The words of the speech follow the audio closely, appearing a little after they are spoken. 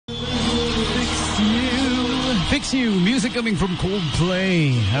Fix You, music coming from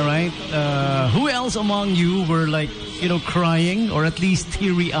Coldplay. All right. Who else among you were like, crying or at least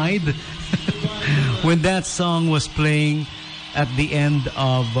teary-eyed when that song was playing at the end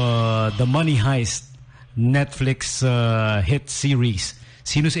of the Money Heist Netflix hit series?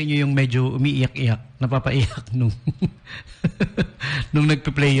 Sino sa inyo yung medyo umiiyak-iyak, napapaiyak nung nung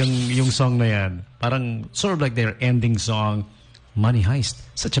nagpe-play yung song na yan? Parang sort of like their ending song, Money Heist.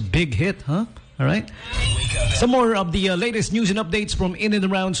 Such a big hit, huh? All right. Some more of the latest news and updates from in and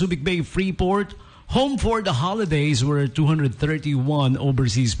around Subic Bay Freeport. Home for the holidays, where 231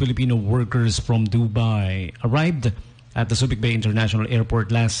 overseas Filipino workers from Dubai arrived at the Subic Bay International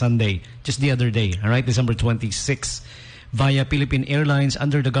Airport last Sunday, just the other day, all right, December 26, via Philippine Airlines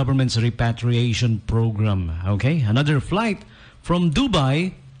under the government's repatriation program. Okay, another flight from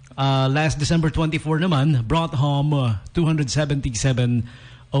Dubai last December 24 naman brought home 277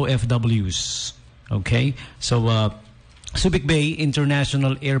 OFWs. Okay, so Subic Bay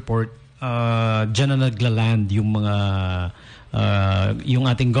International Airport, dyan na naglaland yung mga yung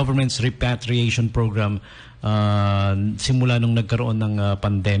ating government's repatriation program simula nung nagkaroon ng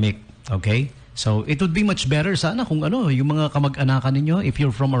pandemic. Okay, so it would be much better sana kung yung mga kamag-anakan ninyo, if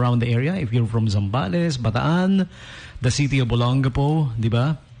you're from around the area, if you're from Zambales, Bataan, the city of Olongapo, di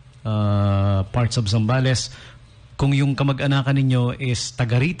ba? Parts of Zambales, kung yung kamag-anakan ninyo is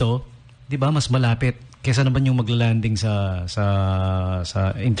taga rito, di ba, mas malapit kesa naman yung magla-landing sa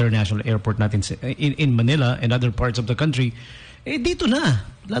international airport natin in Manila and other parts of the country. Dito na,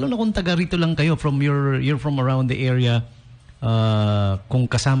 lalo na kung taga rito lang kayo, you're from around the area, kung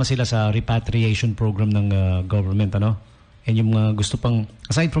kasama sila sa repatriation program ng government, and yung mga gusto pang,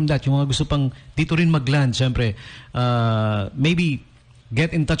 aside from that, yung mga gusto pang dito rin mag-land, syempre, maybe get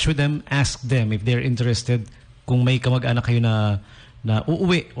in touch with them, ask them if they're interested, kung may kamag-anak kayo na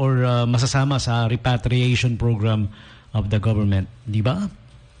uuwi or masasama sa repatriation program of the government, di ba?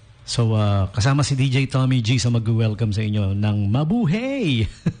 So, kasama si DJ Tommy G sa mag-welcome sa inyo ng mabuhay!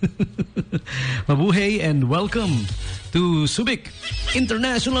 Mabuhay and welcome to Subic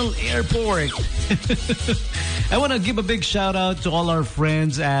International Airport. I want to give a big shout out to all our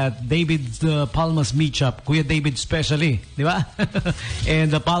friends at David's Palma's Meat Shop. Kuya David especially, di ba?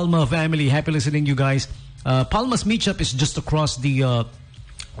 And the Palma family. Happy listening, you guys. Palma's Meat Shop is just across the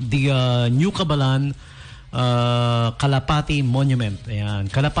New Cabalan Kalapati Monument. Ayan.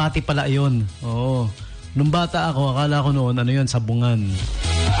 Kalapati pala yun. Oo. Nung bata ako, akala ko noon, yun, sabungan.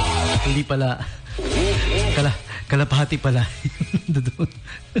 Hindi pala. Kalapati pala.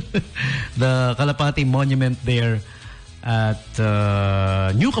 The Kalapati Monument there at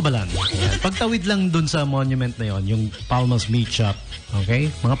New Cabalan. Ayan. Pagtawid lang dun sa monument na yon, yung Palma's Meat Shop.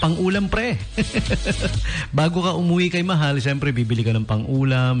 Okay? Mga pang-ulam, pre. Bago ka umuwi kay Mahal, siyempre bibili ka ng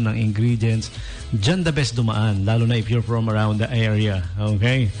pang-ulam, ng ingredients. Diyan the best dumaan, lalo na if you're from around the area.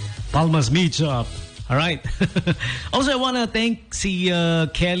 Okay? Palma's Meat Shop. Alright. Also, I want to thank si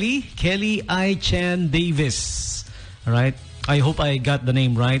Kelly I. Chan Davis. Alright? I hope I got the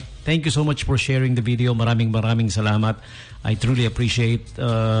name right. Thank you so much for sharing the video. Maraming salamat. I truly appreciate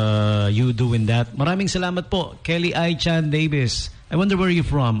you doing that. Maraming salamat po, Kelly I. Chan Davis. I wonder where you're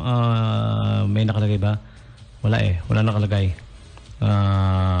from. May nakalagay ba? Wala Wala nakalagay.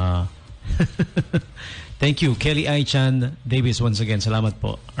 Thank you, Kelly I. Chan Davis, once again. Salamat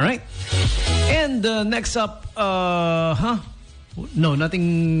po. All right. And next up, no,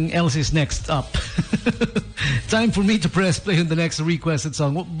 nothing else is next up. Time for me to press play on the next requested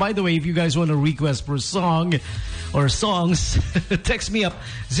song. Well, by the way, if you guys want to request for a song or songs, text me up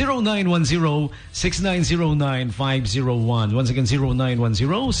 0910-6909-501. Once again,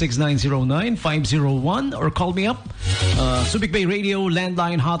 0910-6909-501, or call me up. Subic Bay Radio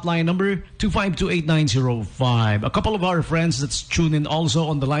landline hotline number 252-8905. A couple of our friends that's tuned in also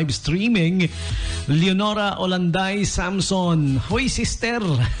on the live streaming. Leonora Olanday Samson. Hoy, sister!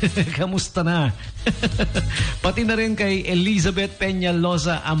 Kamusta na? Pati na rin kay Elizabeth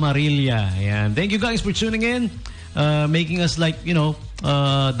Peñalosa Amarilla. Ayan. Thank you guys for tuning in. Making us like,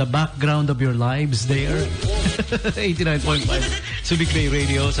 the background of your lives there. 89.5 Subic Bay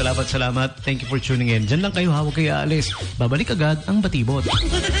Radio. Salamat. Thank you for tuning in. Diyan lang kayo, huwag kayo aalis. Babalik agad ang batibot.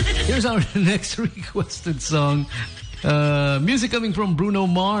 Here's our next requested song. Music coming from Bruno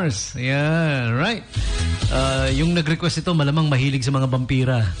Mars. Yeah, right. Yung nag-request ito, malamang mahilig sa mga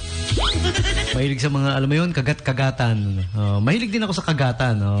vampira. Mahilig sa mga, alam mo yun, kagat-kagatan. Mahilig din ako sa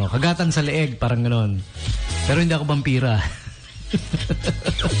kagatan. Kagatan sa leeg, parang gano'n. Pero hindi ako vampira.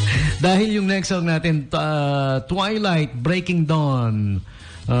 Dahil yung next song natin, Twilight Breaking Dawn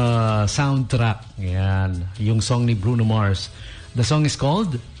soundtrack. Yan. Yung song ni Bruno Mars. The song is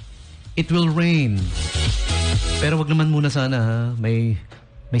called It Will Rain. Pero wag naman muna sana ha. May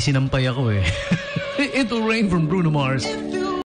sinampay ako eh. It'll Rain from Bruno Mars.